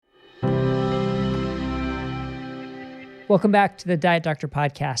Welcome back to the Diet Doctor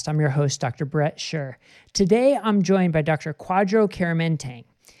Podcast. I'm your host, Dr. Brett Scher. Today, I'm joined by Dr. Kwadwo Kyerematen.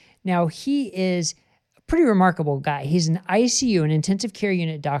 Now, he is a pretty remarkable guy. He's an ICU, an intensive care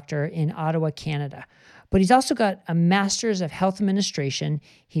unit doctor in Ottawa, Canada. But he's also got a Master's of Health Administration.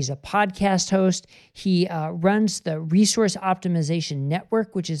 He's a podcast host. He runs the Resource Optimization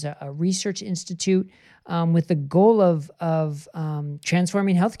Network, which is a research institute with the goal of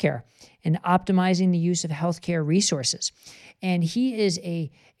transforming healthcare and optimizing the use of healthcare resources. And he is a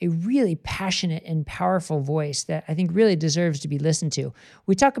really passionate and powerful voice that I think really deserves to be listened to.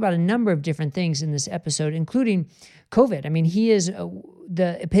 We talk about a number of different things in this episode, including COVID. I mean, he is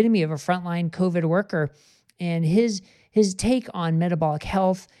the epitome of a frontline COVID worker, and his take on metabolic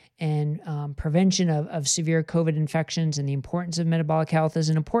health and prevention of severe COVID infections and the importance of metabolic health is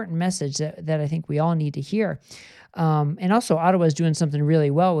an important message that I think we all need to hear. And also, Ottawa is doing something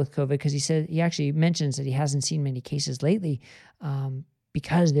really well with COVID because he actually mentions that he hasn't seen many cases lately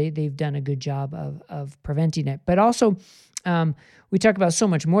because they've done a good job of preventing it. But also, we talk about so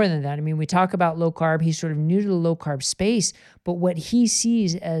much more than that. I mean, we talk about low carb. He's sort of new to the low carb space, but what he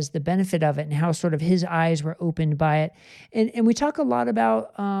sees as the benefit of it and how sort of his eyes were opened by it. And we talk a lot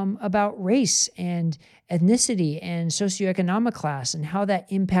about race and ethnicity and socioeconomic class and how that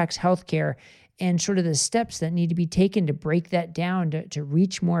impacts healthcare and sort of the steps that need to be taken to break that down to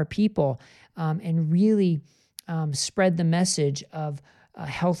reach more people and really spread the message of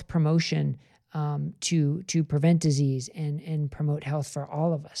health promotion to prevent disease and promote health for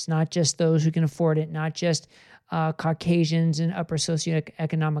all of us, not just those who can afford it, not just Caucasians and upper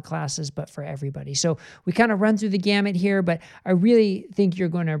socioeconomic classes, but for everybody. So we kind of run through the gamut here, but I really think you're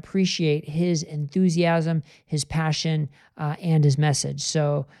going to appreciate his enthusiasm, his passion, and his message.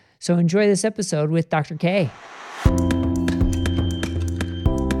 So enjoy this episode with Dr. K.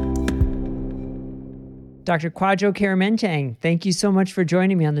 Dr. Kwadwo Kyerematen, thank you so much for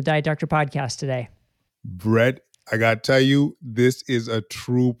joining me on the Diet Doctor Podcast today. Brett, I got to tell you, this is a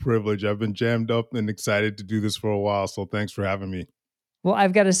true privilege. I've been jammed up and excited to do this for a while, so thanks for having me. Well,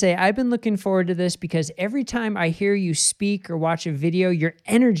 I've got to say, I've been looking forward to this because every time I hear you speak or watch a video, your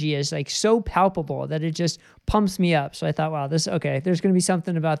energy is like so palpable that it just pumps me up. So I thought, wow, there's going to be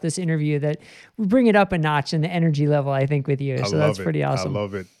something about this interview that will bring it up a notch in the energy level, I think, with you. So that's pretty awesome. I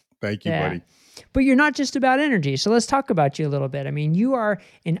love it. Thank you, buddy. But you're not just about energy. So let's talk about you a little bit. I mean, you are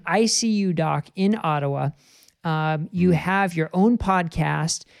an ICU doc in Ottawa. You have your own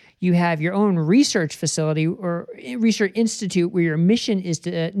podcast. You have your own research facility or research institute where your mission is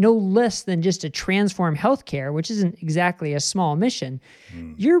to no less than just to transform healthcare, which isn't exactly a small mission.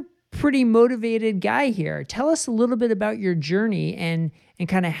 You're a pretty motivated guy here. Tell us a little bit about your journey and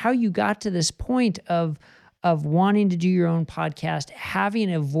kind of how you got to this point of wanting to do your own podcast,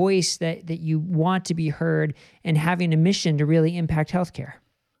 having a voice that you want to be heard, and having a mission to really impact healthcare.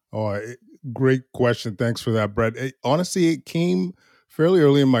 Oh, great question. Thanks for that, Brett. Honestly, it came fairly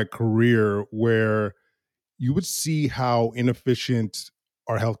early in my career where you would see how inefficient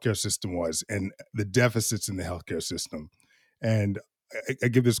our healthcare system was and the deficits in the healthcare system. And I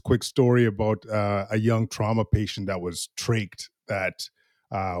give this quick story about a young trauma patient that was trached that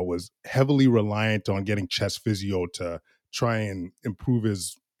was heavily reliant on getting chest physio to try and improve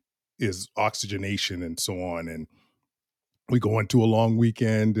his oxygenation and so on. And we go into a long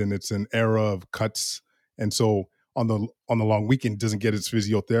weekend and it's an era of cuts. And so on the long weekend, doesn't get his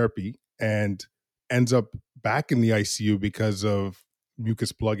physiotherapy and ends up back in the ICU because of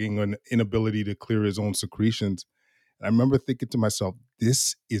mucus plugging and inability to clear his own secretions. And I remember thinking to myself,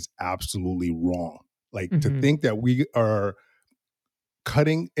 this is absolutely wrong. Like to think that we are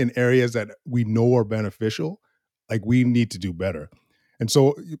cutting in areas that we know are beneficial, like we need to do better. And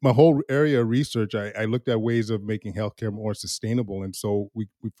so my whole area of research, I looked at ways of making healthcare more sustainable. And so we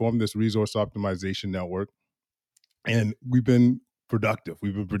formed this resource optimization network, and we've been productive.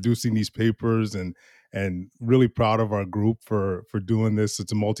 We've been producing these papers and really proud of our group for doing this.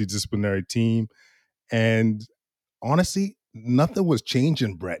 It's a multidisciplinary team. And honestly, nothing was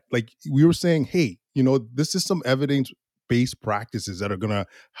changing, Brett. Like we were saying, hey, this is some evidence-based practices that are going to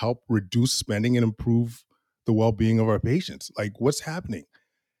help reduce spending and improve the well-being of our patients. Like what's happening?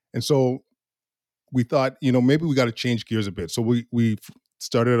 And so we thought, maybe we got to change gears a bit. So we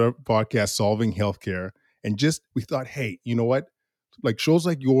started our podcast, Solving Healthcare, and we thought, hey, you know what? Like shows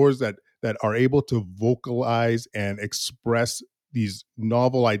like yours that are able to vocalize and express these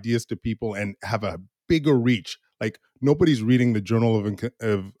novel ideas to people and have a bigger reach. Like nobody's reading the Journal of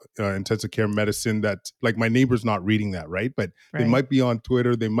Intensive Care Medicine. That like my neighbor's not reading that, right? But They might be on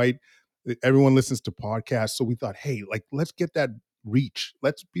Twitter. Everyone listens to podcasts. So we thought, hey, like let's get that reach.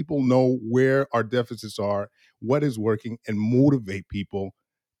 Let's people know where our deficits are, what is working and motivate people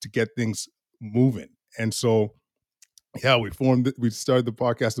to get things moving. And so, yeah, we started the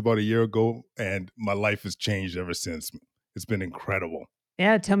podcast about a year ago, and my life has changed ever since. It's been incredible.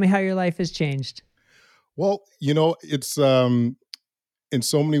 Yeah, tell me how your life has changed. Well, it's in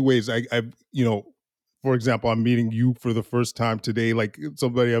so many ways. For example, I'm meeting you for the first time today, like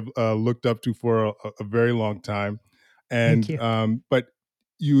somebody I've looked up to for a very long time, Thank and you. but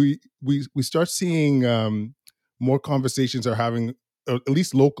we start seeing more conversations are having, at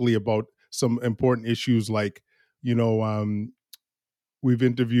least locally, about some important issues like, you know, we've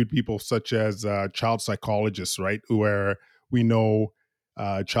interviewed people such as child psychologists, right, where we know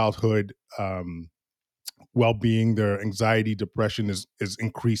childhood well-being, their anxiety, depression is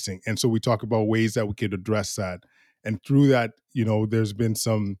increasing, and so we talk about ways that we could address that. And through that, there's been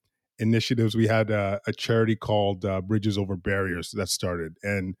some initiatives. We had a charity called Bridges Over Barriers that started,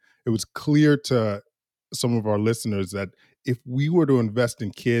 and it was clear to some of our listeners that if we were to invest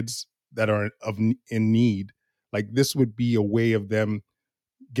in kids that are in need, like this would be a way of them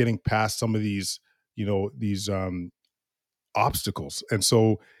getting past some of these obstacles. And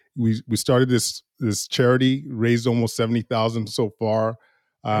so we started this charity, raised almost 70,000 so far.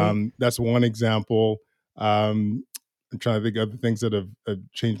 Great. That's one example. I'm trying to think of other things that have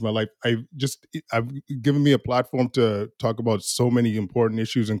changed my life. I've given me a platform to talk about so many important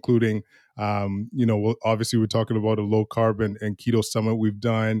issues, including obviously we're talking about a low carb and keto summit we've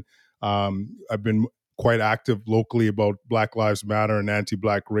done. I've been quite active locally about Black Lives Matter and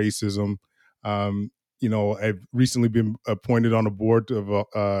anti-Black racism. Um, I've recently been appointed on a board of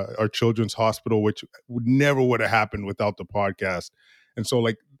our children's hospital, which would have happened without the podcast. And so,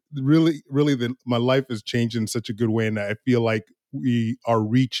 like, really, really, my life has changed in such a good way, and I feel like our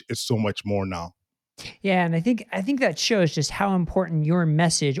reach is so much more now. Yeah, and I think that shows just how important your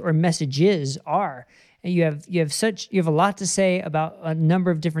message or messages are. And you have a lot to say about a number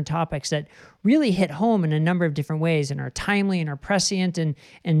of different topics that really hit home in a number of different ways and are timely and are prescient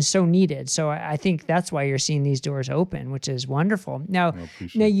and so needed. So I think that's why you're seeing these doors open, which is wonderful. Now, I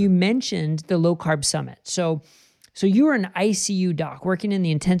appreciate you that. mentioned the low carb summit. So you were an ICU doc working in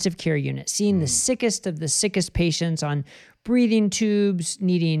the intensive care unit, seeing the sickest of the sickest patients on breathing tubes,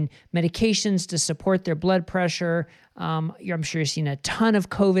 needing medications to support their blood pressure. I'm sure you've seen a ton of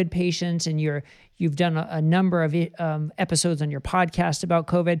COVID patients, and you've done a number of episodes on your podcast about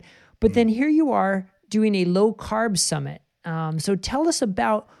COVID. But then here you are doing a low carb summit. So tell us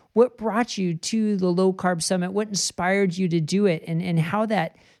about what brought you to the low carb summit, what inspired you to do it, and how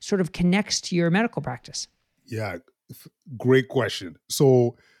that sort of connects to your medical practice. Yeah, great question.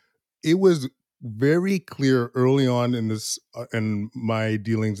 So it was very clear early on in my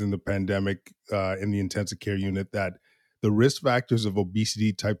dealings in the pandemic in the intensive care unit that the risk factors of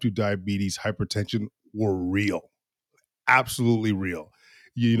obesity, type 2 diabetes, hypertension were real, absolutely real.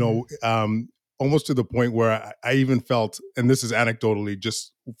 You Mhm. know, almost to the point where I even felt, and this is anecdotally,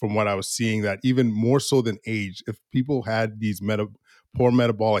 just from what I was seeing, that even more so than age, if people had these poor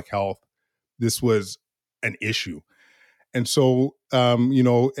metabolic health, this was an issue. And so,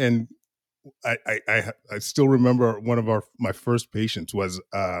 and I still remember one of my first patients was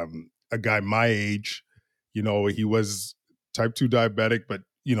a guy my age. He was type 2 diabetic, but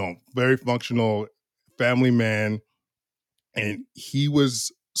very functional family man, and he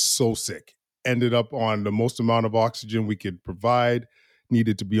was so sick. Ended up on the most amount of oxygen we could provide.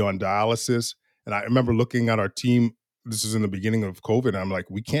 Needed to be on dialysis, and I remember looking at our team. This is in the beginning of COVID. And I'm like,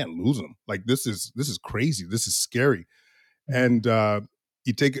 we can't lose him. Like this is crazy. This is scary. Mhm. And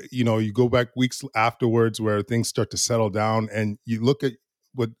you go back weeks afterwards where things start to settle down, and you look at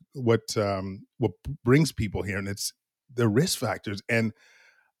what brings people here, and it's the risk factors. And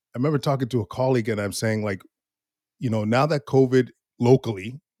I remember talking to a colleague, and I'm saying, like, now that COVID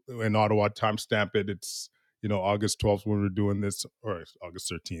locally in Ottawa, timestamp it, it's August 12th when we're doing this, or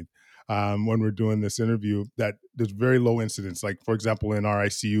August 13th, when we're doing this interview, that there's very low incidence. Like, for example, in our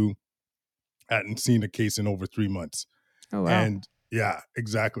ICU, I hadn't seen a case in over 3 months. Oh, wow. And yeah,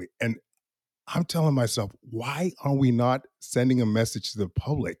 exactly. And I'm telling myself, why are we not sending a message to the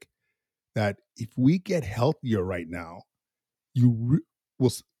public that if we get healthier right now, you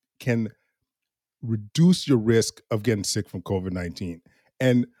will can reduce your risk of getting sick from COVID-19?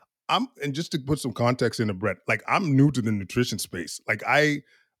 And and just to put some context in it, Brett, like, I'm new to the nutrition space. Like,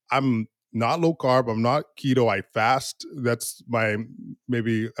 I'm not low carb, I'm not keto, I fast. That's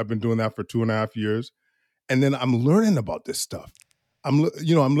maybe I've been doing that for 2.5 years. And then I'm learning about this stuff. I'm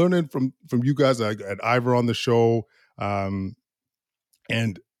learning from you guys. I had Ivor on the show, and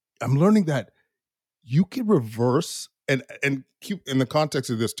I'm learning that you can reverse and keep in the context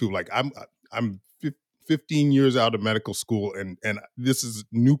of this too. Like, I'm 15 years out of medical school, and this is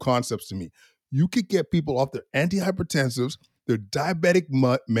new concepts to me. You could get people off their antihypertensives, their diabetic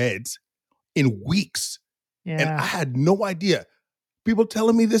meds in weeks. And I Yeah. had no idea. People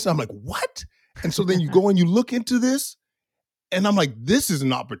telling me this, I'm like, what? And so then you go and you look into this, and I'm like, this is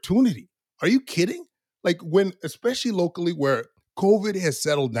an opportunity. Are you kidding? Like when, especially locally where COVID has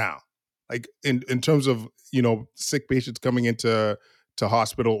settled down, like in terms of, sick patients coming into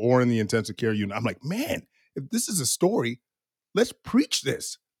hospital or in the intensive care unit, I'm like, man, if this is a story, let's preach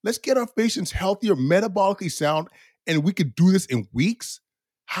this. Let's get our patients healthier, metabolically sound, and we could do this in weeks.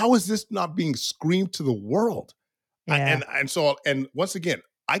 How is this not being screamed to the world? Yeah. And once again,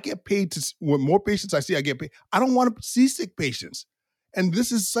 I get paid when more patients I see, I get paid. I don't want to see sick patients. And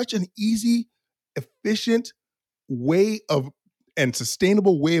this is such an easy, efficient way and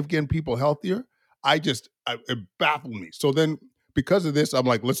sustainable way of getting people healthier. It baffled me. So then because of this, I'm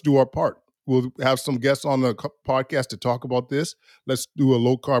like, let's do our part. We'll have some guests on the podcast to talk about this. Let's do a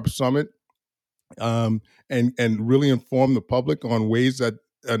low carb summit, and really inform the public on ways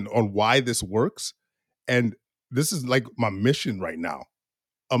and on why this works. And this is like my mission right now,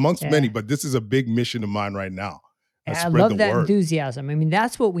 amongst many, Yeah. but this is a big mission of mine right now. I Spread the love that word. enthusiasm. I mean,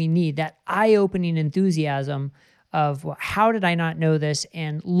 that's what we need, that eye-opening enthusiasm of, well, how did I not know this?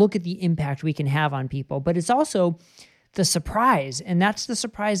 And look at the impact we can have on people. But it's also the surprise. And that's the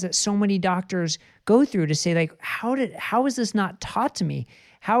surprise that so many doctors go through to say, like, how is this not taught to me?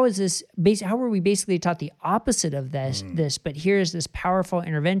 How were we basically taught the opposite of this, but here's this powerful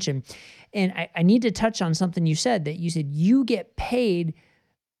intervention. And I need to touch on something you said, that you said you get paid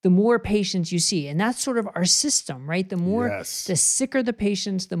the more patients you see. And that's sort of our system, right? The sicker the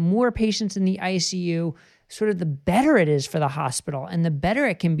patients, the more patients in the ICU, sort of the better it is for the hospital and the better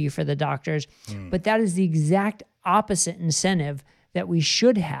it can be for the doctors. But that is the exact opposite incentive that we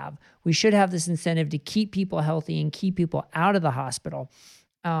should have. We should have this incentive to keep people healthy and keep people out of the hospital.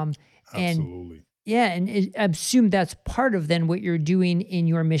 Absolutely. And I assume that's part of then what you're doing in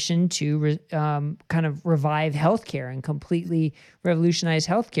your mission to kind of revive healthcare and completely revolutionize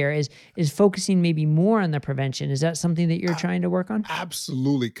healthcare is focusing maybe more on the prevention. Is that something that you're trying to work on?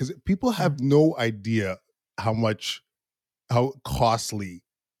 Absolutely. Because people have no idea how costly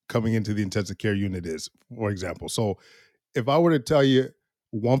coming into the intensive care unit is, for example. So if I were to tell you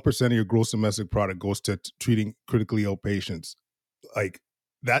 1% of your gross domestic product goes to treating critically ill patients, like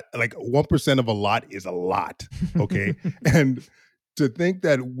that, like 1% of a lot is a lot. Okay. And to think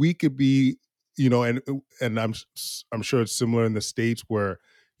that we could be, and I'm sure it's similar in the States where,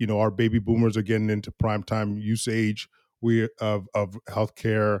 our baby boomers are getting into prime time usage of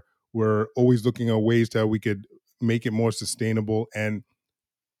healthcare. We're always looking at ways that we could make it more sustainable. And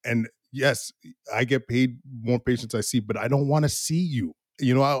yes, I get paid more patients I see, but I don't want to see you.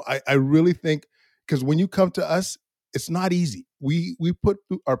 I really think, because when you come to us, it's not easy. We put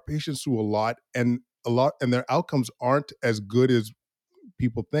our patients through a lot, and their outcomes aren't as good as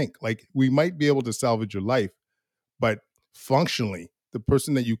people think. Like, we might be able to salvage your life, but functionally, the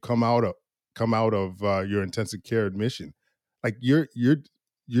person that you come out of your intensive care admission, like you're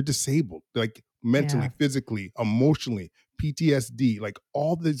disabled, like mentally, physically, emotionally, PTSD, like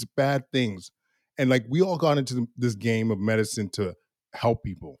all these bad things. And like, we all got into this game of medicine to help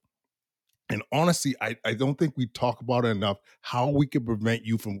people. And honestly, I don't think we talk about it enough, how we can prevent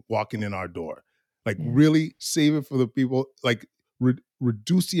you from walking in our door. Like, really save it for the people, like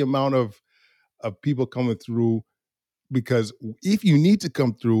reduce the amount of people coming through, because if you need to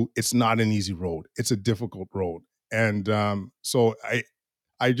come through, it's not an easy road. It's a difficult road. And so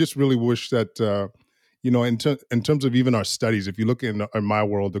I just really wish that, in terms of even our studies, if you look in my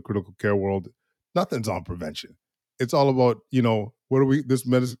world, the critical care world, nothing's on prevention. It's all about,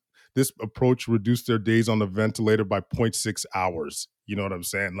 this approach reduced their days on the ventilator by 0.6 hours. You know what I'm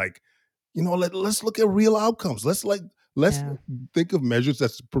saying? Like, let's look at real outcomes. Let's think of measures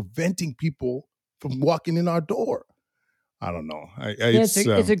that's preventing people from walking in our door. I don't know. It's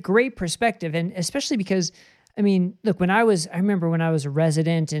a great perspective. And especially because, I mean, look, I remember when I was a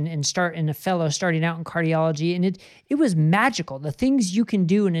resident and a fellow starting out in cardiology, and it was magical. The things you can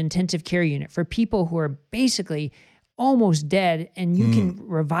do in an intensive care unit for people who are basically almost dead, and you can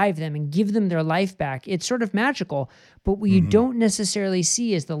revive them and give them their life back. It's sort of magical. But what you don't necessarily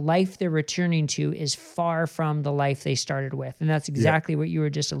see is the life they're returning to is far from the life they started with. And that's exactly what you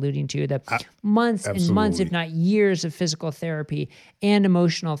were just alluding to, the months and months, if not years, of physical therapy and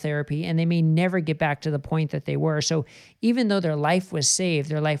emotional therapy, and they may never get back to the point that they were. So even though their life was saved,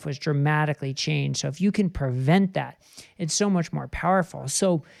 their life was dramatically changed. So if you can prevent that, it's so much more powerful.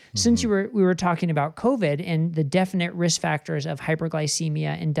 So since we were talking about COVID and the definite at risk factors of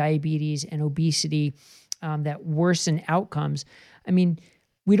hyperglycemia and diabetes and obesity that worsen outcomes. I mean,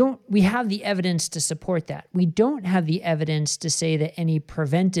 we have the evidence to support that. We don't have the evidence to say that any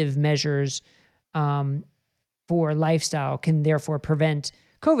preventive measures for lifestyle can therefore prevent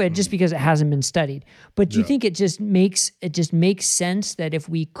COVID just because it hasn't been studied. But do you think it just makes sense that if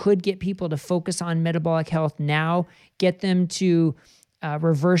we could get people to focus on metabolic health now, get them to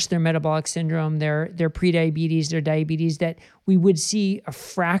reverse their metabolic syndrome, their prediabetes, their diabetes, that we would see a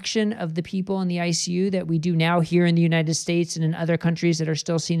fraction of the people in the ICU that we do now here in the United States and in other countries that are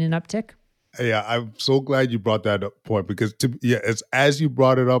still seeing an uptick? Yeah, I'm so glad you brought that up point, because it's as you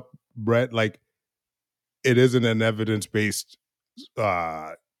brought it up, Brett, like it isn't an evidence-based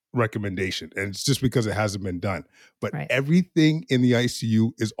recommendation, and it's just because it hasn't been done. But everything in the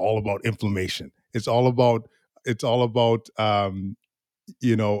ICU is all about inflammation. It's all about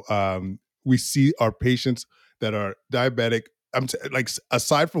we see our patients that are diabetic. Like,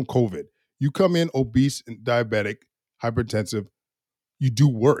 aside from COVID, you come in obese and diabetic, hypertensive, you do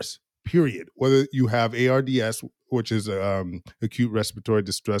worse, period. Whether you have ARDS, which is acute respiratory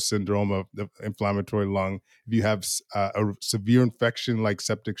distress syndrome of the inflammatory lung, if you have a severe infection like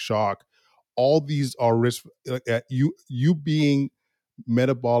septic shock, all these are risk. You being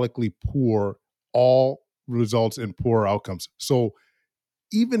metabolically poor all results in poor outcomes. So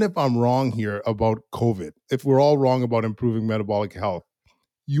even if I'm wrong here about COVID, if we're all wrong about improving metabolic health,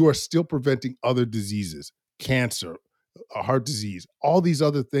 you are still preventing other diseases, cancer, heart disease, all these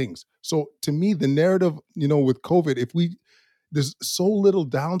other things. So to me, the narrative, with COVID, there's so little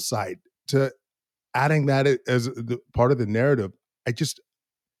downside to adding that as the part of the narrative. I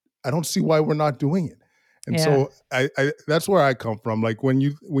don't see why we're not doing it. And so I that's where I come from. Like when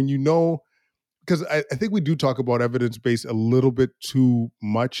because I think we do talk about evidence-based a little bit too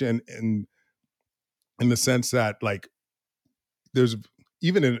much, and in the sense that, like, there's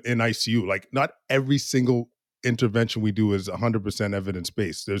even in ICU, like, not every single intervention we do is 100%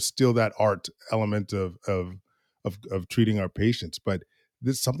 evidence-based. There's still that art element of treating our patients. But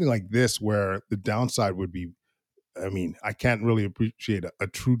this something like this, where the downside would be, I mean, I can't really appreciate a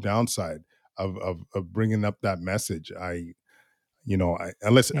true downside of bringing up that message. Brett,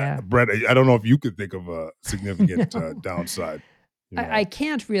 I don't know if you could think of a significant downside. I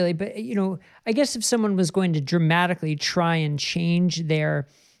can't really, but I guess if someone was going to dramatically try and change their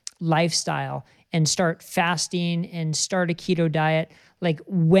lifestyle and start fasting and start a keto diet, like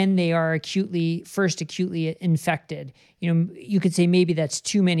when they are acutely infected, you could say maybe that's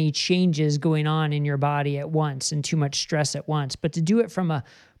too many changes going on in your body at once and too much stress at once. But to do it from a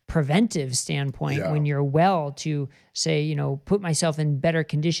preventive standpoint, when you're well, to say, put myself in better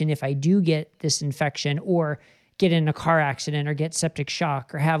condition if I do get this infection, or get in a car accident, or get septic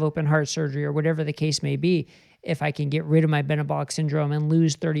shock, or have open heart surgery, or whatever the case may be, if I can get rid of my metabolic syndrome and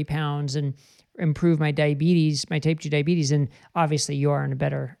lose 30 pounds and improve my diabetes, my type 2 diabetes, and obviously you are in a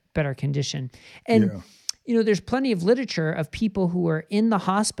better condition. And there's plenty of literature of people who are in the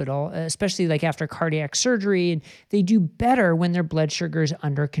hospital, especially like after cardiac surgery, and they do better when their blood sugar is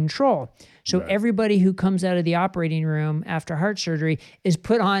under control. So everybody who comes out of the operating room after heart surgery is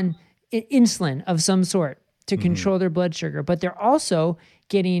put on insulin of some sort to control their blood sugar, but they're also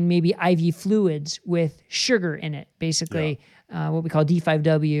getting maybe IV fluids with sugar in it, basically what we call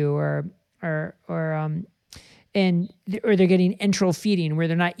D5W, or they're getting enteral feeding, where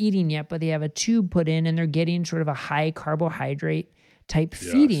they're not eating yet, but they have a tube put in and they're getting sort of a high carbohydrate type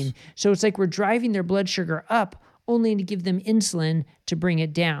feeding. So it's like we're driving their blood sugar up only to give them insulin to bring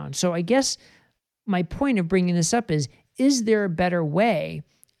it down. So I guess my point of bringing this up is there a better way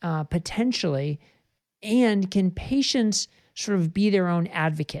potentially, and can patients sort of be their own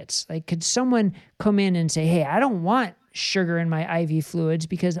advocates? Like, could someone come in and say, hey, I don't want sugar in my IV fluids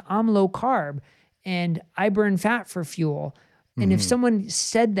because I'm low carb and I burn fat for fuel. And if someone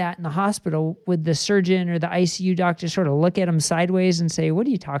said that in the hospital, would the surgeon or the ICU doctor sort of look at them sideways and say, what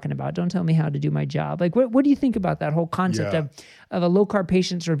are you talking about? Don't tell me how to do my job. Like, what do you think about that whole concept of a low carb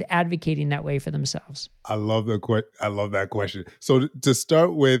patient sort of advocating that way for themselves? I love that question. So to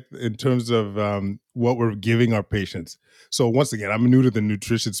start with, in terms of what we're giving our patients. So once again, I'm new to the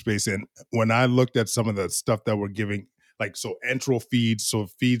nutrition space. And when I looked at some of the stuff that we're giving, like, so enteral feeds, so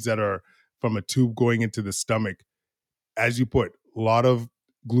feeds that are from a tube going into the stomach, as you put, a lot of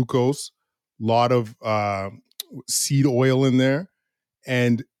glucose, a lot of seed oil in there.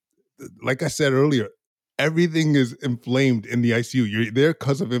 And like I said earlier, everything is inflamed in the ICU. You're there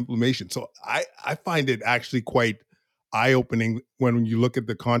because of inflammation. So I find it actually quite eye-opening when you look at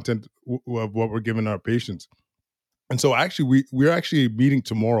the content of what we're giving our patients. And so actually, we're actually meeting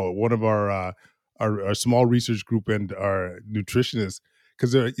tomorrow. One of our our small research group and our nutritionists,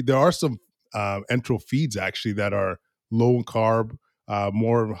 because there are some enteral feeds actually that are low in carb,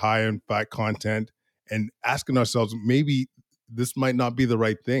 more high in fat content, and asking ourselves maybe this might not be the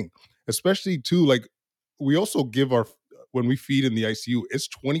right thing, especially too like we also give our when we feed in the ICU, it's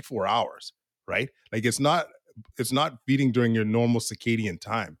 24 hours, right? Like it's not feeding during your normal circadian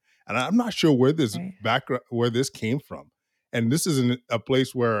time. And I'm not sure where this Right. background where this came from. And this is a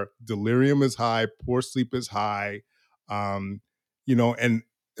place where delirium is high, poor sleep is high, and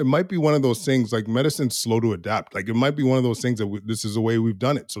it might be one of those things like medicine's slow to adapt. Like it might be one of those things that this is the way we've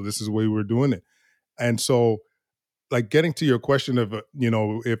done it, so this is the way we're doing it. And so, like getting to your question of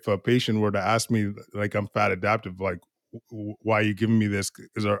if a patient were to ask me like I'm fat adaptive, like why are you giving me this?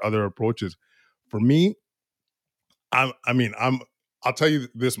 Is there other approaches? For me, I'll tell you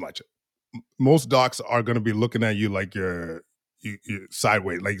this much. Most docs are going to be looking at you like you're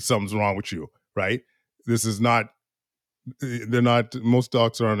sideways, like something's wrong with you, right? This is not, they're not, most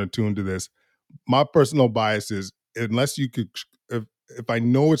docs aren't attuned to this. My personal bias is unless you could, if I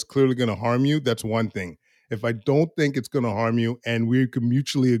know it's clearly going to harm you, that's one thing. If I don't think it's going to harm you and we can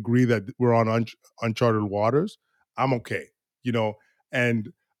mutually agree that we're on uncharted waters, I'm okay,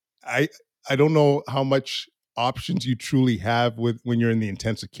 and I, I don't know how much options you truly have with when you're in the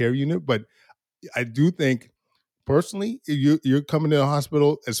intensive care unit, but I do think personally, you're coming to the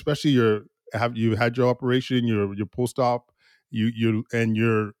hospital, especially you had your operation, your post op,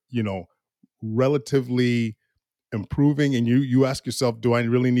 you're relatively improving, and you ask yourself, do I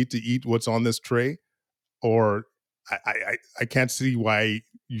really need to eat what's on this tray, or I can't see why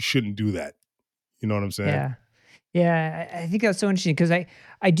you shouldn't do that. You know what I'm saying? Yeah. Yeah, I think that's so interesting because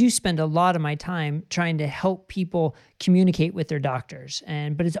I do spend a lot of my time trying to help people communicate with their doctors,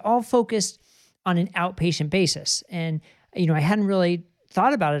 but it's all focused on an outpatient basis. And I hadn't really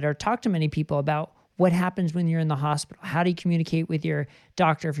thought about it or talked to many people about what happens when you're in the hospital. How do you communicate with your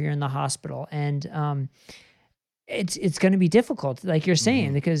doctor if you're in the hospital? And it's going to be difficult, like you're saying,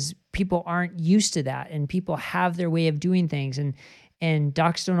 Hmm. because people aren't used to that, and people have their way of doing things, and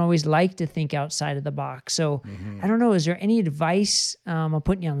docs don't always like to think outside of the box. So Hmm. I don't know, is there any advice? I'm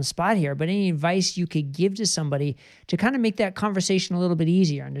putting you on the spot here, but any advice you could give to somebody to kind of make that conversation a little bit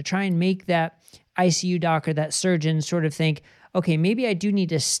easier and to try and make that ICU doc or that surgeon sort of think, okay, maybe I do need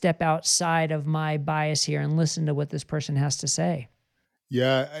to step outside of my bias here and listen to what this person has to say.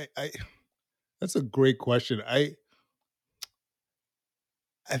 Yeah, that's a great question. I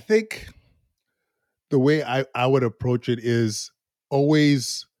think the way I would approach it is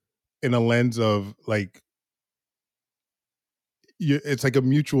always in a lens of like it's like a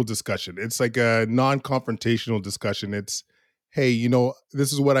mutual discussion. It's like a non-confrontational discussion. It's, hey,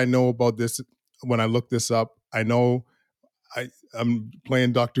 this is what I know about this. When I look this up, I know I'm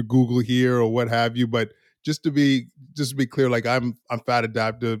playing Dr. Google here or what have you, but just to be clear, like I'm fat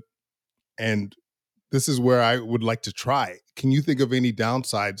adaptive, and this is where I would like to try. Can you think of any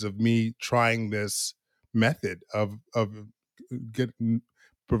downsides of me trying this method of getting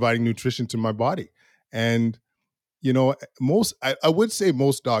providing nutrition to my body? And I would say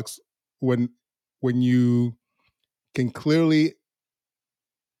most docs, when you can clearly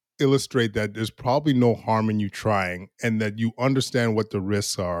illustrate that there's probably no harm in you trying and that you understand what the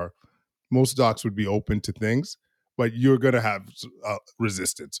risks are, most docs would be open to things, but you're going to have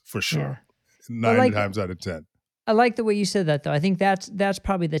resistance for Yeah. sure, But 9 like times out of 10. I like the way you said that though. I think that's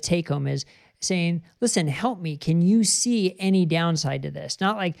probably the take home is saying, "Listen, help me. Can you see any downside to this?"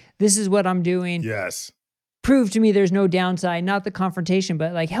 Not like this is what I'm doing. Yes. Prove to me there's no downside, not the confrontation,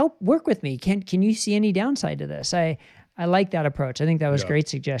 but like help work with me. Can you see any downside to this? I like that approach. I think that was a Yeah. great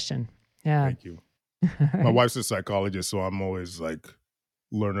suggestion. Yeah. Thank you. All My right. wife's a psychologist, so I'm always like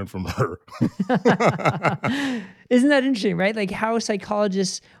learning from her. Isn't that interesting, right? Like how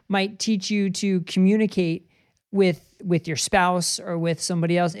psychologists might teach you to communicate with your spouse or with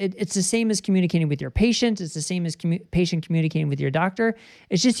somebody else. It's the same as communicating with your patient. It's the same as patient communicating with your doctor.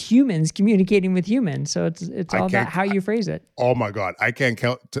 It's just humans communicating with humans. So it's I all about can't. how you phrase it. Oh my god, I can't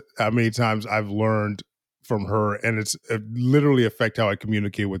count how many times I've learned from her, and it's it literally affect how I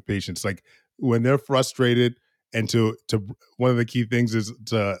communicate with patients. Like when they're frustrated, and to one of the key things is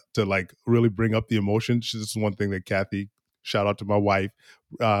to like really bring up the emotions. This is one thing that Kathy, shout out to my wife,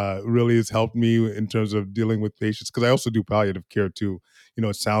 really has helped me in terms of dealing with patients, because I also do palliative care too.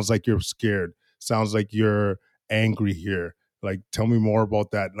 It sounds like you're scared, sounds like you're angry here. Like, tell me more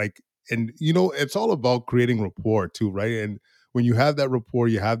about that. Like, and it's all about creating rapport too, right? And when you have that rapport,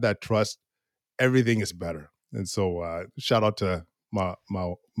 you have that trust, everything is better. And so shout out to my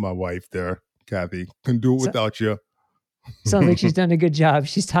wife there, Kathy. Couldn't do it So without you. Sounds like she's done a good job.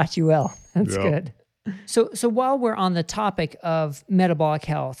 She's taught you well. That's Yeah. good. So while we're on the topic of metabolic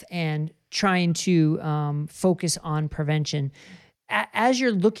health and trying to focus on prevention, as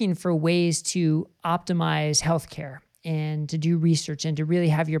you're looking for ways to optimize healthcare and to do research and to really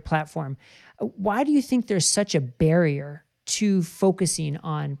have your platform, why do you think there's such a barrier to focusing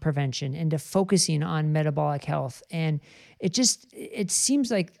on prevention and to focusing on metabolic health? And it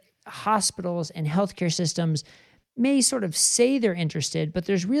seems like hospitals and healthcare systems may sort of say they're interested, but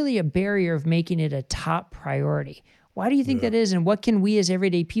there's really a barrier of making it a top priority. Why do you think that is? And what can we as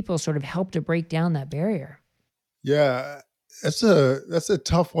everyday people sort of help to break down that barrier? Yeah, that's a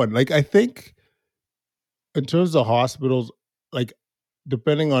tough one. Like, I think in terms of hospitals, like,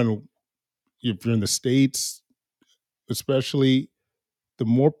 depending on if you're in the States, especially, the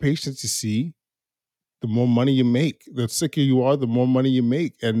more patients you see, the more money you make. The sicker you are, the more money you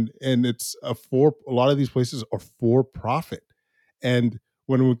make. And it's a lot of these places are for profit. And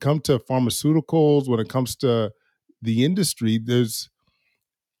when we come to pharmaceuticals, when it comes to the industry, there's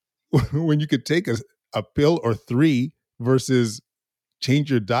when you could take a pill or three versus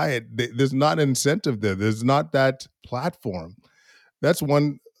change your diet, there's not an incentive there. There's not that platform. That's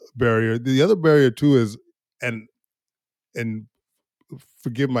one barrier. The other barrier too is, and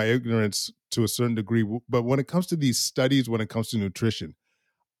forgive my ignorance to a certain degree, but when it comes to these studies, when it comes to nutrition,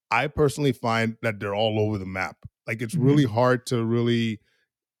 I personally find that they're all over the map. Like, it's really hard to really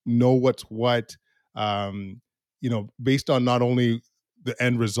know what's what, based on not only the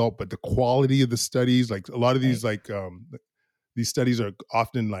end result, but the quality of the studies. Like, a lot of these, these studies are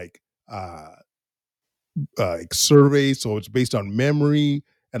often like surveys, so it's based on memory,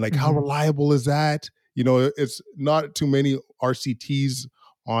 and like, how reliable is that? It's not too many RCTs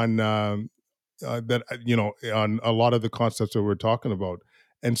on that, on a lot of the concepts that we're talking about.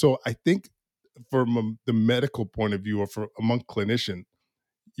 And so I think from the medical point of view, or among clinicians,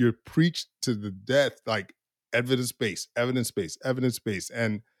 you're preached to the death, like, evidence-based, evidence-based, evidence-based.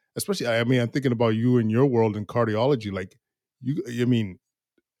 And especially, I mean, I'm thinking about you in your world in cardiology, like,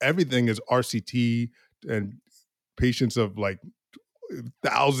 everything is RCT and patients of like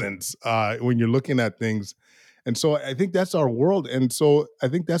thousands when you're looking at things. And so I think that's our world. And so I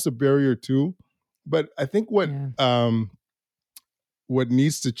think that's a barrier too. But I think what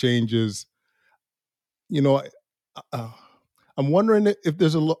needs to change is, I'm wondering if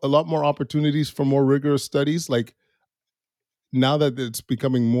there's a lot more opportunities for more rigorous studies. Like, now that it's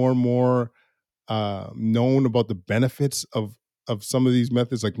becoming more and more known about the benefits of some of these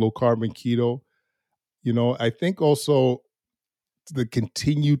methods, like low carb and keto, I think also the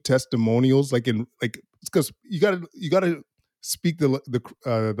continued testimonials, because you gotta speak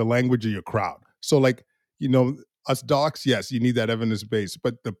the language of your crowd. So, like, us docs, yes, you need that evidence base,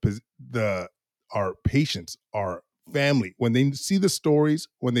 but our patients, our family, when they see the stories,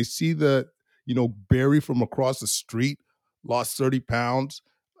 when they see Barry from across the street lost 30 pounds.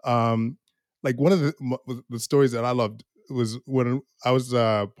 Like, one of the stories that I loved was when I was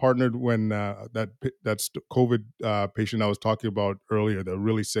partnered when that's COVID patient I was talking about earlier, the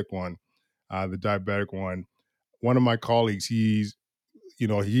really sick one, the diabetic one. One of my colleagues, he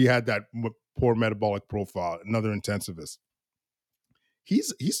had that poor metabolic profile, another intensivist. He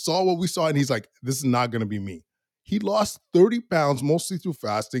saw what we saw, and he's like, this is not going to be me. He lost 30 pounds, mostly through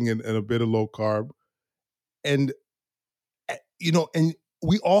fasting and a bit of low carb. And, and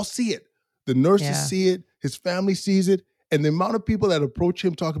we all see it. The nurses see it. His family sees it. And the amount of people that approach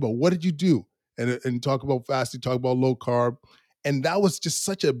him talk about, what did you do? And talk about fasting, talk about low carb. And that was just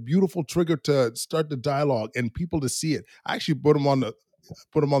such a beautiful trigger to start the dialogue and people to see it. I actually put him on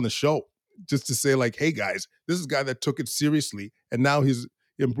the show just to say, like, hey guys, this is a guy that took it seriously, and now he's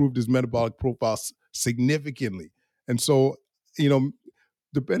improved his metabolic profile significantly. And so,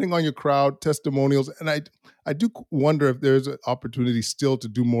 depending on your crowd, testimonials, and I do wonder if there's an opportunity still to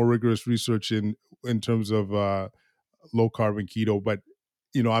do more rigorous research in terms of low carb and keto. But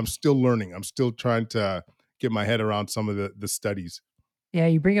I'm still learning. I'm still trying to get my head around some of the studies. Yeah,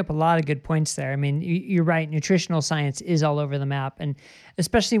 you bring up a lot of good points there. I mean, you're right. Nutritional science is all over the map, and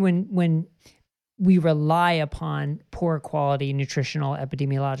especially when we rely upon poor quality nutritional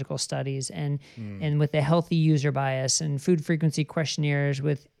epidemiological studies and with a healthy user bias and food frequency questionnaires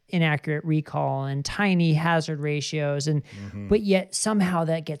with inaccurate recall and tiny hazard ratios, but yet somehow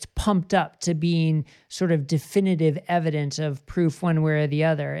that gets pumped up to being sort of definitive evidence of proof one way or the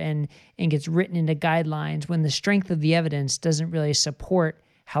other, and gets written into guidelines when the strength of the evidence doesn't really support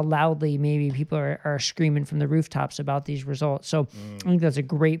how loudly maybe people are screaming from the rooftops about these results. So I think that's a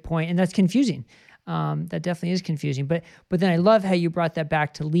great point, and that's confusing. That definitely is confusing. But then I love how you brought that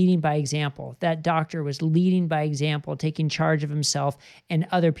back to leading by example. That doctor was leading by example, taking charge of himself, and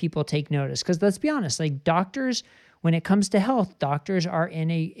other people take notice. Because let's be honest, like doctors, when it comes to health, doctors are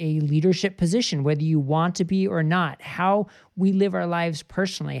in a leadership position, whether you want to be or not. How we live our lives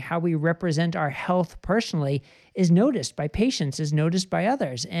personally, how we represent our health personally is noticed by patients, is noticed by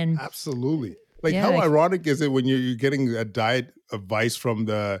others. And Absolutely. Like, yeah, how like, ironic is it when you're getting a diet advice from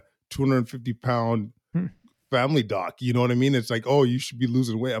the 250-pound hmm, family doc? You know what I mean? It's like, oh, you should be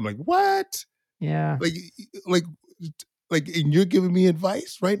losing weight. I'm like, what? yeah, Like, like, and you're giving me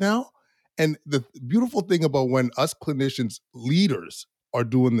advice right now? And the beautiful thing about when us clinicians, leaders, are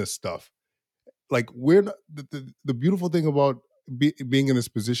doing this stuff, like we're not, the beautiful thing about being in this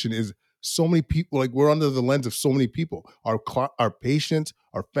position is so many people, like we're under the lens of so many people, our patients,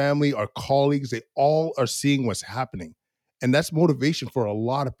 our family, our colleagues, they all are seeing what's happening, and that's motivation for a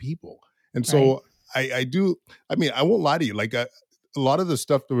lot of people. And right, so I do, I mean, I won't lie to you, like a lot of the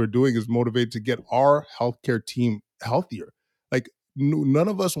stuff that we're doing is motivated to get our healthcare team healthier. Like none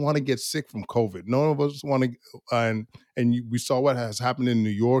of us want to get sick from COVID. None of us want to, we saw what has happened in New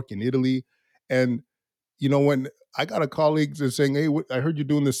York and Italy. And, when I got a colleague that's saying, hey, I heard you're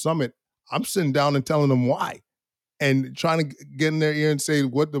doing this summit, I'm sitting down and telling them why and trying to get in their ear and say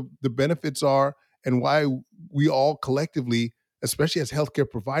what the benefits are and why we all collectively, especially as healthcare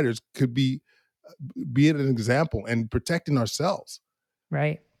providers, could be an example and protecting ourselves.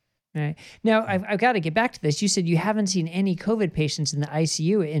 right. Right. Now, I've got to get back to this. You said you haven't seen any COVID patients in the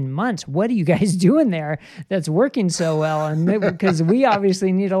ICU in months. What are you guys doing there that's working so well? And because we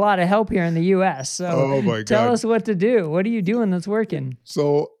obviously need a lot of help here in the US. So Oh my tell God. us what to do. What are you doing that's working?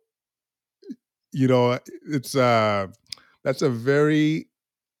 So, it's that's a very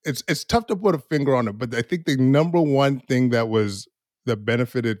it's tough to put a finger on it, but I think the number one thing that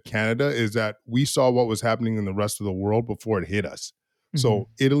benefited Canada is that we saw what was happening in the rest of the world before it hit us. Hmm. So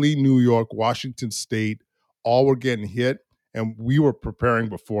Italy, New York, Washington State, all were getting hit, and we were preparing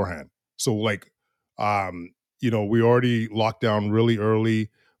beforehand. So like, we already locked down really early.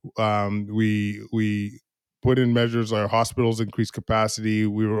 We put in measures. Our hospitals increased capacity.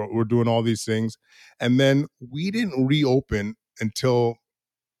 We're doing all these things, and then we didn't reopen until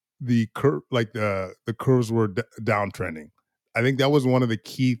the curve, like the curves were downtrending. I think that was one of the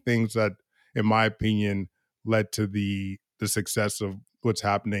key things that, in my opinion, led to the success of what's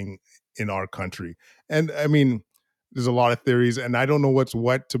happening in our country. And I mean, there's a lot of theories, and I don't know what's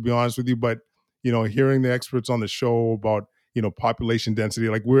what, to be honest with you. But hearing the experts on the show about population density,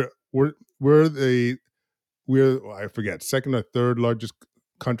 like we're the I forget, second or third largest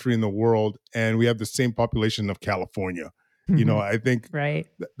country in the world, and we have the same population of California. I think Right.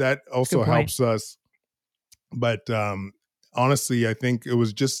 that also Good point. helps us. But honestly, I think it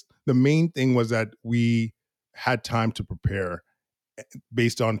was just the main thing was that we had time to prepare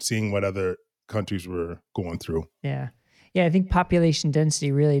based on seeing what other countries were going through. Yeah. Yeah. I think population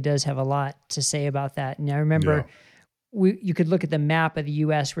density really does have a lot to say about that. And I Yeah. remember you could look at the map of the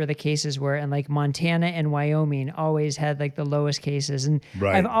US where the cases were, and like Montana and Wyoming always had like the lowest cases. And I've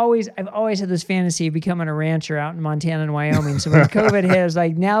Right. always had this fantasy of becoming a rancher out in Montana and Wyoming. So when COVID hit, I was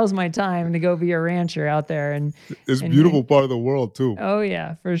like, now's my time to go be a rancher out there. It's a And beautiful part of the world too. oh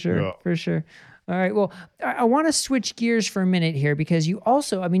yeah, for sure. Yeah. For sure. All right. Well, I want to switch gears for a minute here because you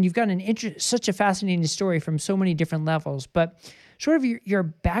also, I mean, you've got such a fascinating story from so many different levels, but sort of your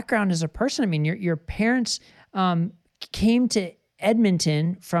background as a person. I mean, your parents, came to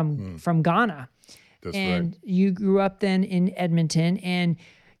Edmonton from Ghana, That's right. and you grew up then in Edmonton, and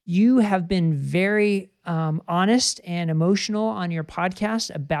you have been very honest and emotional on your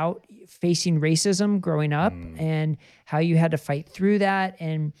podcast about facing racism growing up and how you had to fight through that,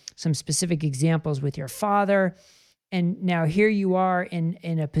 and some specific examples with your father. And now here you are in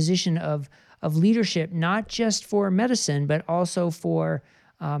a position of leadership, not just for medicine, but also for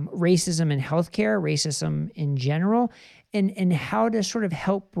racism in healthcare, racism in general, and how to sort of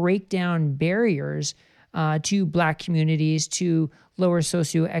help break down barriers to Black communities, to lower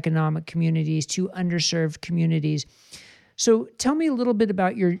socioeconomic communities, to underserved communities. So tell me a little bit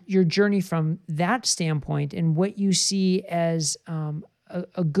about your journey from that standpoint and what you see as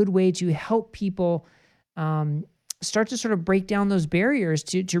a good way to help people start to sort of break down those barriers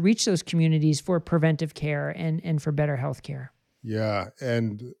to reach those communities for preventive care and for better health care. Yeah,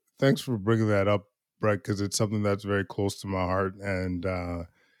 and thanks for bringing that up, Brett, because it's something that's very close to my heart. And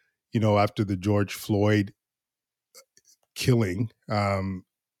after the George Floyd killing,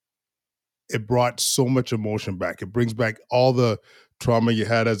 it brought so much emotion back. It brings back all the trauma you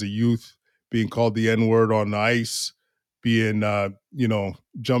had as a youth, being called the N-word on ice, being,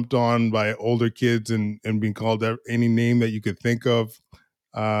 jumped on by older kids and being called any name that you could think of.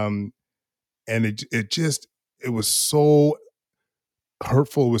 And it was so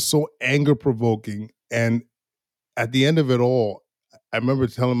hurtful. It was so anger provoking. And at the end of it all, I remember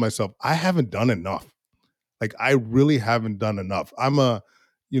telling myself, I haven't done enough. Like, I really haven't done enough. I'm one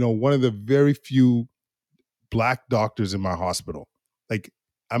of the very few Black doctors in my hospital. Like,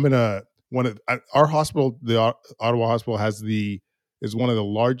 I'm in our hospital, the Ottawa Hospital is one of the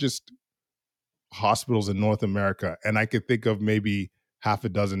largest hospitals in North America. And I could think of maybe half a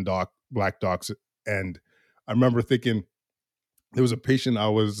dozen Black docs. And I remember thinking, there was a patient I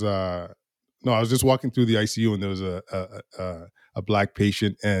was just walking through the ICU, and there was a Black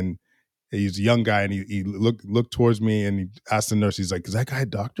patient, and he's a young guy, and he looked towards me, and he asked the nurse, he's like, "Is that guy a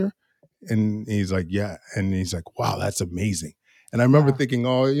doctor?" And he's like, "Yeah." And he's like, "Wow, that's amazing." And I remember thinking,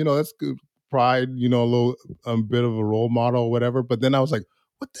 "Oh, that's good pride, a little bit of a role model or whatever." But then I was like,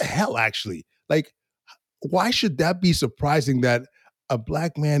 "What the hell, actually? Like, why should that be surprising that a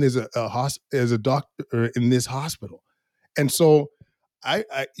Black man is a doctor in this hospital?" And so I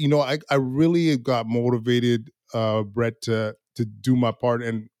really got motivated, Brett, to do my part.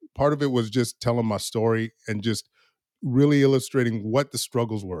 And part of it was just telling my story and just really illustrating what the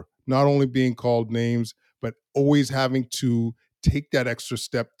struggles were, not only being called names, but always having to take that extra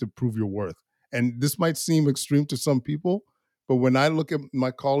step to prove your worth. And this might seem extreme to some people, but when I look at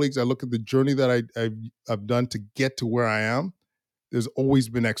my colleagues, I look at the journey that I've done to get to where I am. There's always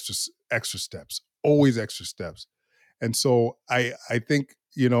been extra steps, always extra steps. And so I think,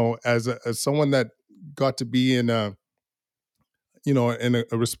 as someone that got to be in a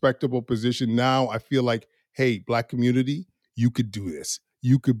respectable position now, I feel like, hey, Black community, you could do this.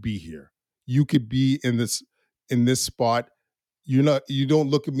 You could be here. You could be in this spot. You don't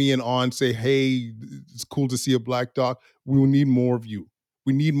look at me and say, hey, it's cool to see a Black doc. We will need more of you.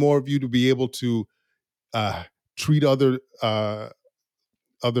 We need more of you to be able to treat other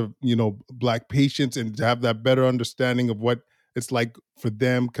Black patients and to have that better understanding of what it's like for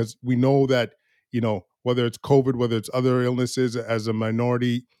them, because we know that whether it's COVID, whether it's other illnesses, as a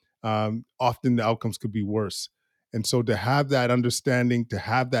minority, often the outcomes could be worse. And so to have that understanding, to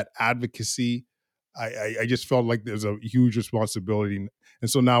have that advocacy, I just felt like there's a huge responsibility. And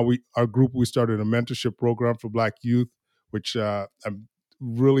so now we started a mentorship program for Black youth, which I'm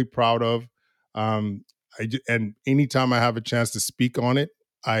really proud of. And anytime I have a chance to speak on it,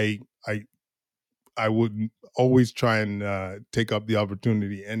 I would always try and take up the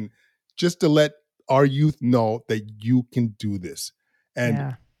opportunity, and just to let our youth know that you can do this.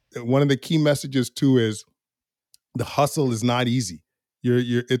 And one of the key messages too is the hustle is not easy.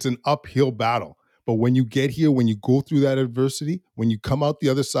 It's an uphill battle. But when you get here, when you go through that adversity, when you come out the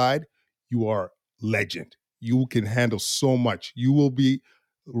other side, you are legend. You can handle so much. You will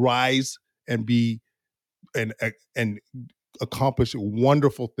rise and be and accomplish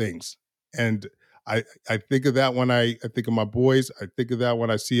wonderful things. And I think of that when I think of my boys. I think of that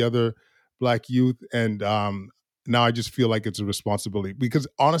when I see other Black youth. And now I just feel like it's a responsibility. Because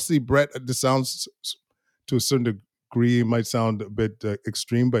honestly, Brett, this sounds, to a certain degree, it might sound a bit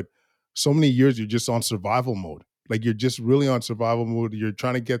extreme, but so many years you're just on survival mode. Like, you're just really on survival mode. You're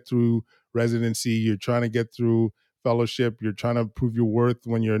trying to get through residency. You're trying to get through fellowship. You're trying to prove your worth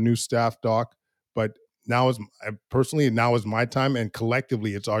when you're a new staff doc. But now is my time, and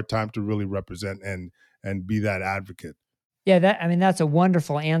collectively it's our time to really represent and be that advocate. Yeah, that's a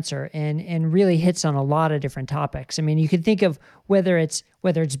wonderful answer, and really hits on a lot of different topics. I mean, you could think of whether it's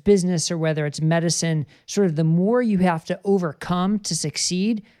business or whether it's medicine, sort of the more you have to overcome to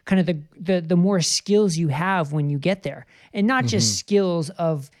succeed, kind of the more skills you have when you get there. And not just skills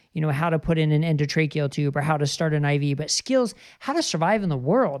of, how to put in an endotracheal tube or how to start an IV, but skills, how to survive in the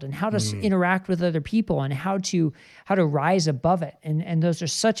world and how to interact with other people and how to rise above it. And those are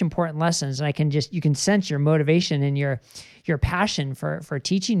such important lessons. And you can sense your motivation and your passion for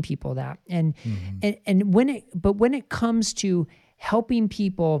teaching people that. And when it comes to helping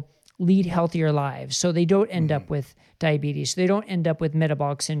people lead healthier lives, so they don't end up with diabetes, so they don't end up with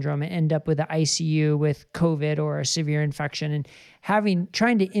metabolic syndrome and end up with the ICU with COVID or a severe infection, and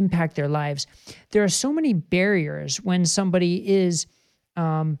trying to impact their lives. There are so many barriers when somebody is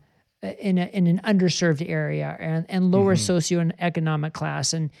in an underserved area and lower socioeconomic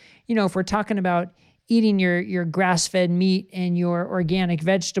class. And, if we're talking about eating your grass-fed meat and your organic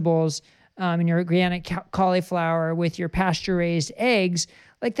vegetables and your organic cauliflower with your pasture-raised eggs,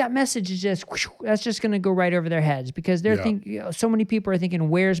 like, that message is that's just going to go right over their heads, because they're thinking, so many people are thinking,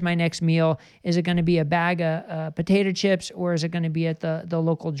 where's my next meal? Is it going to be a bag of potato chips, or is it going to be at the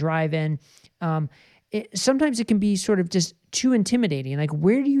local drive-in? sometimes it can be sort of just too intimidating. Like,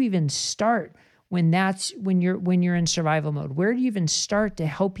 where do you even start when you're in survival mode? Where do you even start to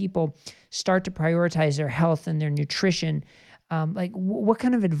help people start to prioritize their health and their nutrition? Like, what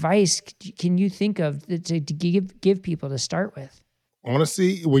kind of advice can you think of to give people to start with?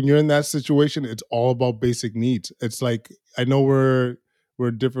 Honestly, when you're in that situation, it's all about basic needs. It's like, I know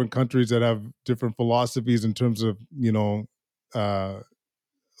we're different countries that have different philosophies in terms of, uh,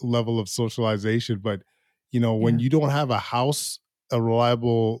 level of socialization, but when Yeah. you don't have a house, a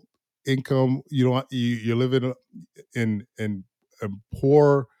reliable income, you live in a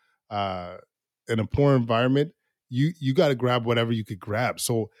poor uh in a poor environment, you got to grab whatever you could grab.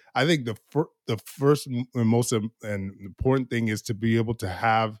 So I think the first and most and important thing is to be able to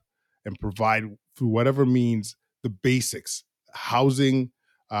have and provide through whatever means the basics: housing,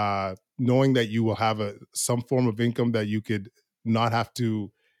 knowing that you will have some form of income that you could not have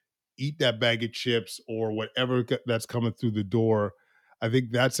to eat that bag of chips or whatever that's coming through the door. I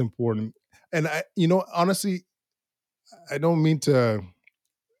think that's important. And honestly, I don't mean to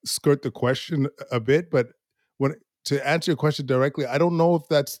skirt the question a bit, but when to answer your question directly, I don't know if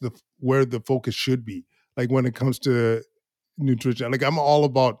that's where the focus should be. Like when it comes to nutrition, like I'm all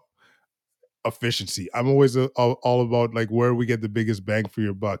about efficiency. I'm always all about like where we get the biggest bang for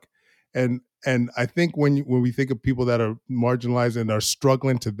your buck. And I think when we think of people that are marginalized and are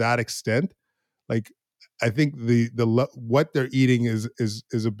struggling to that extent, like I think what they're eating is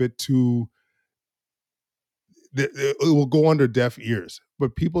a bit too, it will go under deaf ears.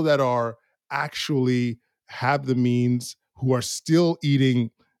 But people that are actually have the means, who are still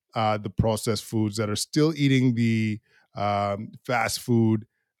eating the processed foods, that are still eating the fast food,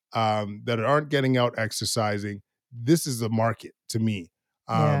 that aren't getting out exercising, this is the market to me.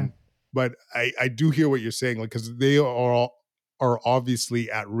 Yeah. But I do hear what you're saying, like, because they are obviously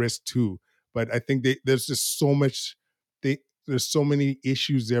at risk too. But I think there's just so much. There's so many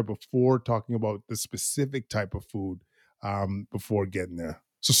issues there before talking about the specific type of food, before getting there.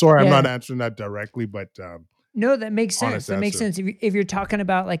 So sorry, I'm not Yeah. answering that directly, but No, that makes sense. honest That makes answer. sense. If you're talking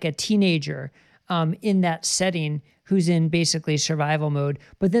about like a teenager in that setting who's in basically survival mode,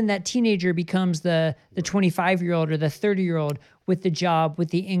 but then that teenager becomes the 25-year-old or the 30-year-old with the job, with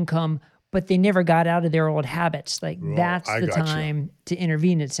the income, but they never got out of their old habits. Like, Oh, that's I the got you. time to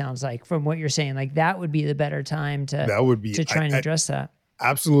intervene. It sounds like, from what you're saying, like that would be the better time That would be to try and address that.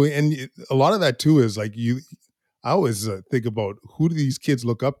 absolutely, and a lot of that too is like you. I always think about, who do these kids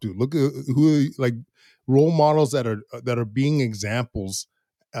look up to? Look at who, like, role models that are being examples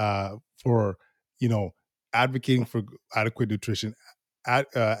for advocating for adequate nutrition,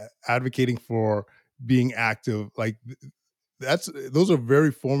 advocating for being active. Like those are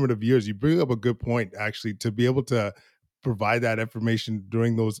very formative years. You bring up a good point, actually, to be able to provide that information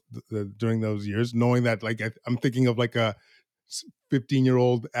during those years, knowing that, like, I'm thinking of like a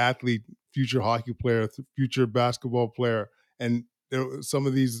 15-year-old athlete, future hockey player, future basketball player, and some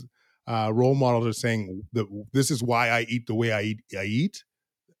of these role models are saying that this is why I eat the way I eat.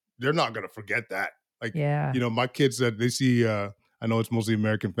 They're not going to forget that. Like, Yeah. my kids, that they see, I know it's mostly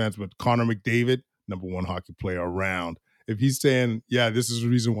American fans, but Connor McDavid, number one hockey player around. If he's saying, yeah, this is the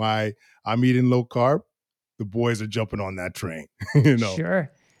reason why I'm eating low carb, the boys are jumping on that train.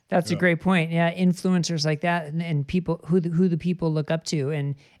 Sure. That's a Yeah. great point. Yeah, influencers like that, and people who the people look up to,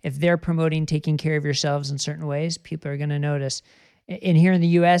 and if they're promoting taking care of yourselves in certain ways, people are going to notice. And here in the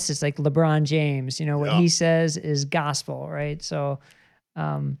U.S., it's like LeBron James. What Yeah, he says is gospel, right? So,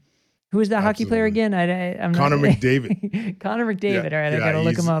 um, who is that hockey player absolutely. again? I'm not Connor McDavid. Connor Yeah, McDavid. All right, I got yeah, to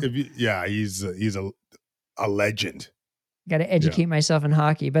look him up. he's a legend. Got to Yeah. educate myself in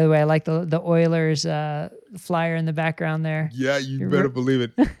hockey. By the way, I like the Oilers flyer in the background there. Yeah, you You're better believe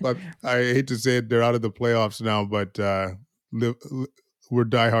it. But I hate to say it, they're out of the playoffs now, but we're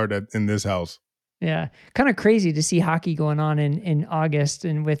diehard in this house. Yeah, kind of crazy to see hockey going on in August,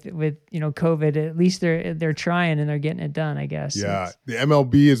 and with COVID. At least they're trying and they're getting it done, I guess. Yeah, the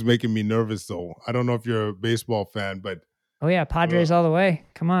MLB is making me nervous, though. I don't know if you're a baseball fan, but Oh yeah, uh, Padres all the way.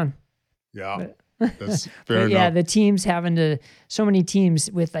 Come on. yeah, But that's fair but yeah, enough. the teams having to, so many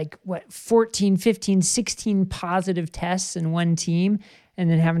teams with like what, 14, 15, 16 positive tests in one team, and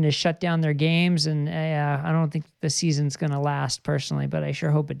then having to shut down their games. And I don't think the season's going to last personally, but I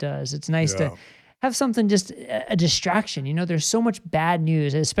sure hope it does. It's nice to Yeah, have something, just a distraction. There's so much bad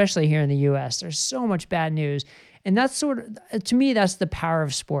news, especially here in the US. There's so much bad news. And that's sort of, to me, that's the power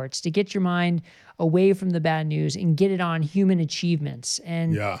of sports, to get your mind away from the bad news and get it on human achievements.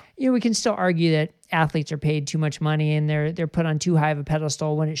 And, yeah, we can still argue that athletes are paid too much money and they're put on too high of a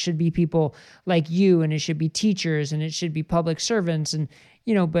pedestal, when it should be people like you, and it should be teachers, and it should be public servants. And,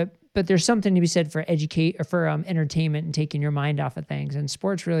 but there's something to be said for entertainment and taking your mind off of things, and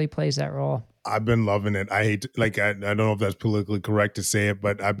sports really plays that role. I've been loving it. I hate I don't know if that's politically correct to say it,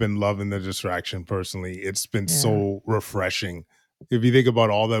 but I've been loving the distraction personally. It's been so refreshing. If you think about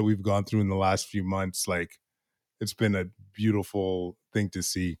all that we've gone through in the last few months, like it's been a beautiful thing to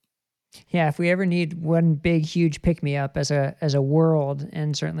see. Yeah, if we ever need one big, huge pick me up as a world,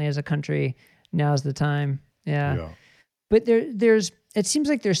 and certainly as a country, now's the time. Yeah. But it seems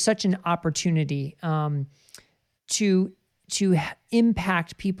like there's such an opportunity to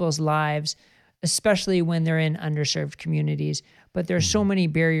impact people's lives, especially when they're in underserved communities. But there's so many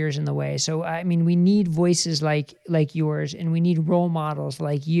barriers in the way. So I mean, we need voices like yours, and we need role models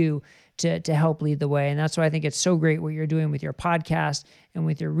like you to help lead the way. And that's why I think it's so great what you're doing with your podcast and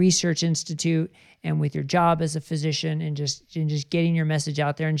with your research institute and with your job as a physician, and just getting your message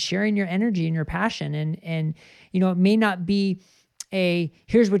out there and sharing your energy and your passion. And it may not be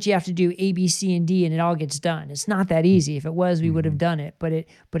here's what you have to do, A, B, C, and D, and it all gets done. It's not that easy. If it was, we would have done it. But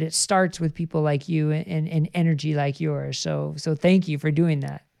it starts with people like you and energy like yours. So thank you for doing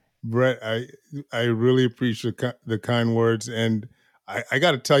that. Brett, I really appreciate the kind words. And I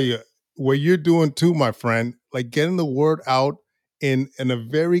got to tell you, what you're doing too, my friend, like getting the word out in a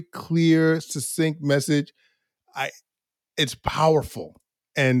very clear, succinct message, it's powerful.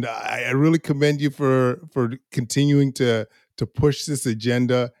 And I really commend you for continuing to push this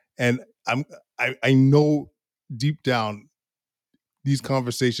agenda. And I know deep down these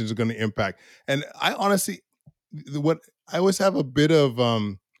conversations are going to impact. And I honestly, I always have a bit of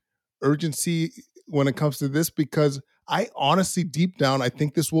urgency when it comes to this, because I honestly, deep down, I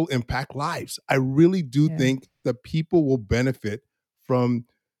think this will impact lives. I really do think that people will benefit from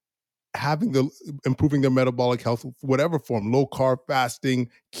improving their metabolic health, whatever form, low carb, fasting,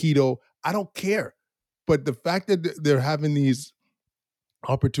 keto, I don't care. But the fact that they're having these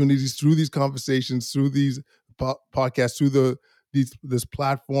opportunities through these conversations, through these podcasts, through this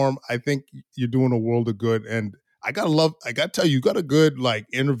platform, I think you're doing a world of good. And I gotta tell you, you got a good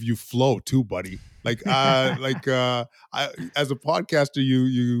interview flow too, buddy. As a podcaster,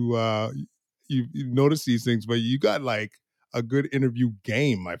 you notice these things, but you got a good interview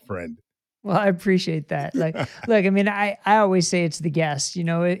game, my friend. Well, I appreciate that. Look, I mean, I always say it's the guest.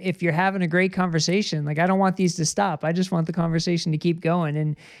 If you're having a great conversation, I don't want these to stop. I just want the conversation to keep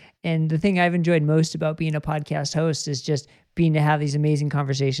going. And the thing I've enjoyed most about being a podcast host is just being to have these amazing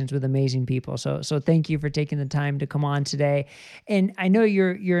conversations with amazing people. So thank you for taking the time to come on today. And I know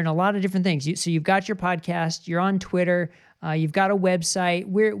you're in a lot of different things. So you've got your podcast, you're on Twitter, you've got a website.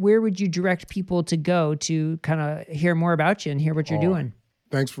 Where would you direct people to go to kind of hear more about you and hear what you're doing?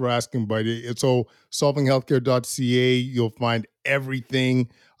 Thanks for asking, buddy. So solvinghealthcare.ca, you'll find everything.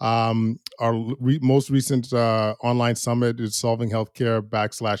 Our most recent online summit is Solving Healthcare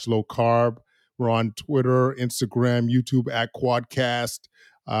 /low carb. We're on Twitter, Instagram, YouTube at Quadcast,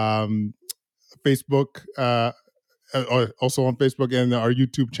 Facebook, also on Facebook, and our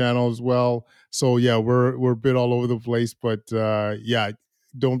YouTube channel as well. So yeah, we're a bit all over the place, but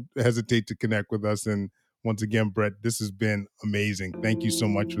don't hesitate to connect with us. And once again, Brett, this has been amazing. Thank you so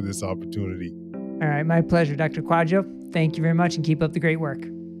much for this opportunity. All right, my pleasure, Dr. Quadro. Thank you very much, and keep up the great work.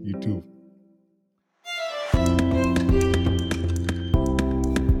 You too.